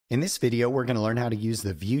In this video, we're going to learn how to use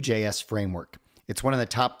the Vue JS framework. It's one of the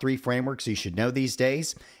top 3 frameworks you should know these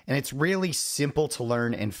days, and it's really simple to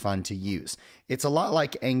learn and fun to use. It's a lot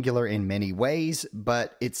like Angular in many ways,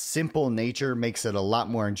 but its simple nature makes it a lot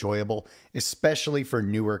more enjoyable, especially for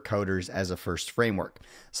newer coders as a first framework.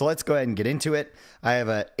 So let's go ahead and get into it. I have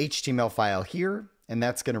a HTML file here, and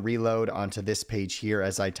that's going to reload onto this page here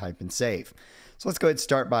as I type and save. So let's go ahead and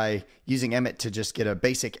start by using Emmet to just get a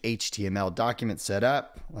basic HTML document set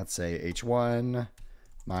up. Let's say h1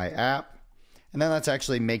 my app. And then let's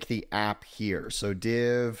actually make the app here. So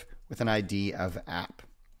div with an ID of app.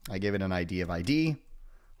 I gave it an ID of ID.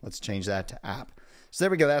 Let's change that to app. So there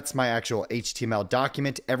we go. That's my actual HTML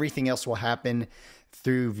document. Everything else will happen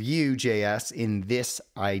through Vue JS in this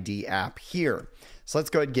ID app here. So let's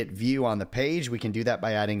go ahead and get Vue on the page. We can do that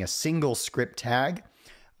by adding a single script tag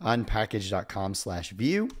on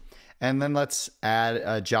package.com/vue. And then let's add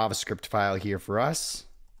a JavaScript file here for us.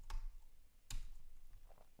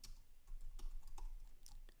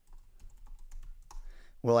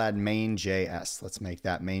 We'll add main.js. Let's make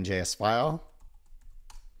that main.js file.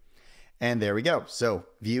 And there we go. So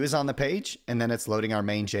Vue is on the page, and then it's loading our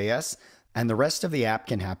main.js, and the rest of the app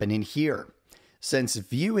can happen in here. Since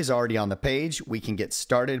Vue is already on the page, we can get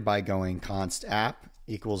started by going const app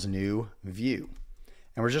equals new Vue.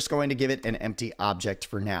 And we're just going to give it an empty object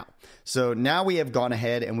for now. So now we have gone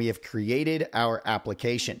ahead and we have created our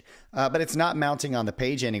application, but it's not mounting on the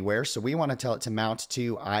page anywhere. So we want to tell it to mount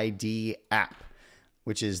to ID app,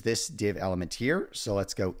 which is this div element here. So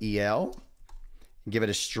let's go EL and give it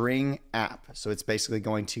a string app. So it's basically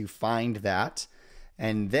going to find that,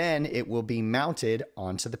 and then it will be mounted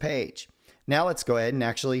onto the page. Now let's go ahead and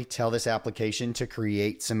actually tell this application to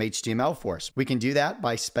create some HTML for us. We can do that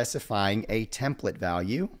by specifying a template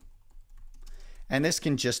value. And this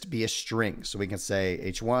can just be a string. So we can say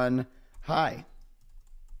h1 hi.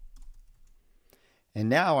 And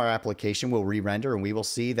now our application will re-render and we will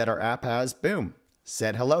see that our app has, boom,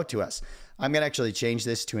 said hello to us. I'm going to actually change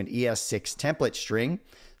this to an ES6 template string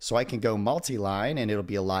so I can go multi-line and it'll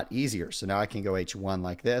be a lot easier. So now I can go h1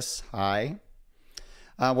 like this, hi.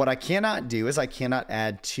 What I cannot do is I cannot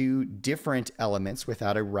add 2 different elements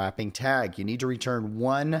without a wrapping tag. You need to return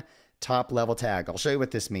one top level tag. I'll show you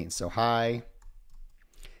what this means. So hi,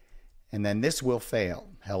 and then this will fail,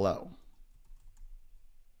 hello.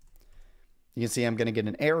 You can see I'm going to get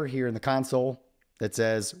an error here in the console that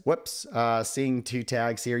says, whoops, seeing 2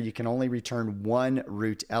 tags here, you can only return one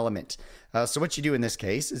root element. So what you do in this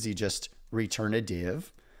case is you just return a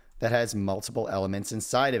div that has multiple elements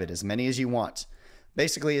inside of it, as many as you want.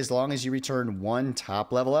 Basically, as long as you return one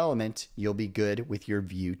top level element, you'll be good with your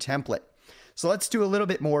Vue template. So let's do a little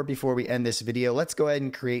bit more before we end this video. Let's go ahead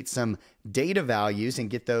and create some data values and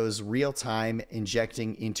get those real time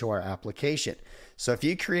injecting into our application. So if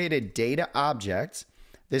you create a data object,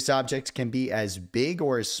 this object can be as big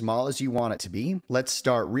or as small as you want it to be. Let's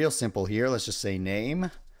start real simple here. Let's just say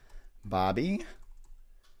name, Bobby,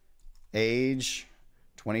 age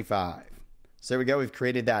 25. So there we go. We've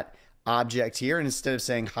created that object here, and instead of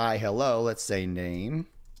saying hi, hello, let's say name.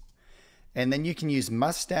 And then you can use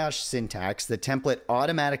mustache syntax. The template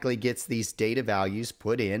automatically gets these data values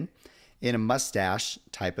put in a mustache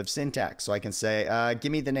type of syntax. So I can say,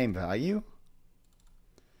 give me the name value.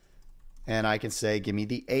 And I can say, give me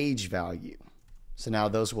the age value. So now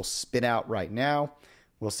those will spit out right now.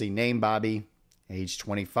 We'll see name Bobby, age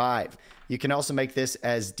 25. You can also make this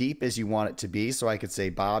as deep as you want it to be. So I could say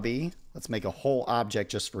Bobby. Let's make a whole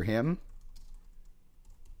object just for him.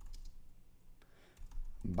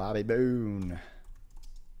 Bobby Boone.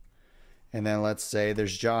 And then let's say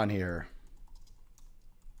there's John here.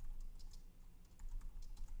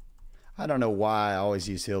 I don't know why I always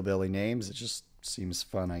use hillbilly names. It just seems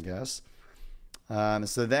fun, I guess.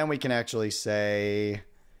 So then we can actually say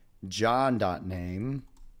John.name. And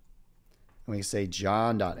we can say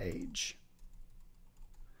John.age.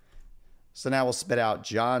 So now we'll spit out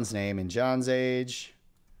John's name and John's age.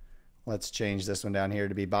 Let's change this one down here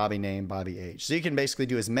to be Bobby name, Bobby age. So you can basically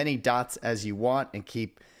do as many dots as you want and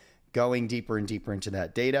keep going deeper and deeper into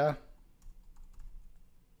that data.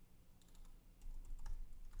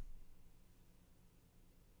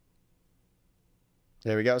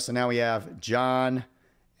 There we go. So now we have John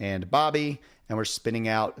and Bobby, and we're spinning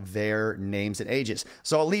out their names and ages.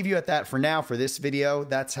 So I'll leave you at that for now for this video.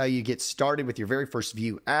 That's how you get started with your very first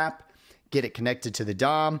Vue app. Get it connected to the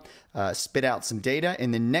DOM, spit out some data.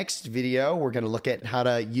 In the next video, we're going to look at how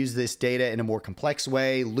to use this data in a more complex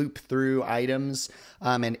way, loop through items,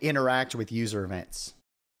 and interact with user events.